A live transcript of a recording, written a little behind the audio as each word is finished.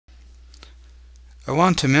I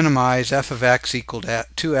want to minimize f of x equal to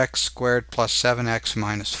 2x squared plus 7x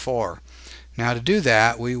minus 4. Now to do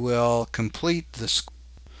that, we will complete the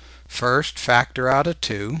first factor out a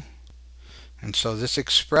 2. And so this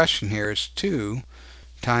expression here is 2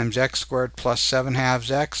 times x squared plus 7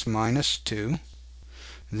 halves x minus 2.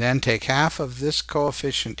 Then take half of this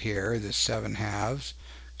coefficient here, this 7 halves,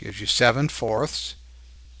 gives you 7 fourths.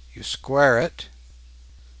 You square it,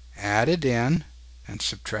 add it in, and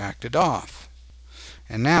subtract it off.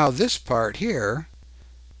 And now this part here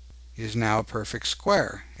is now a perfect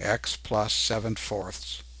square, x plus 7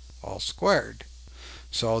 fourths, all squared.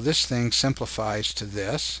 So this thing simplifies to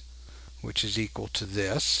this, which is equal to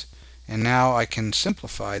this. And now I can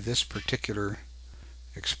simplify this particular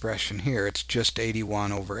expression here. It's just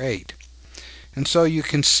 81 over 8. And so you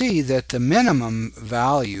can see that the minimum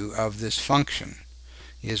value of this function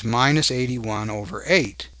is minus 81 over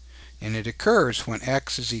 8. And it occurs when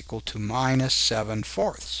x is equal to minus 7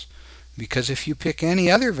 fourths. Because if you pick any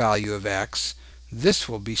other value of x, this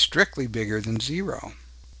will be strictly bigger than 0.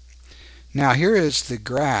 Now here is the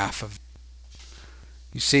graph of,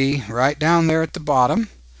 you see right down there at the bottom,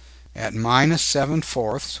 at minus 7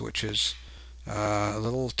 fourths, which is a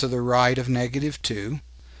little to the right of negative 2,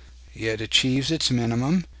 it achieves its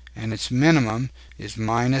minimum, and its minimum is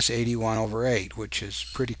minus 81 over 8, which is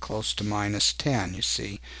pretty close to minus 10, you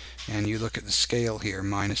see. And you look at the scale here,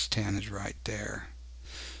 minus 10 is right there.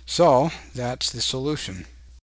 So that's the solution.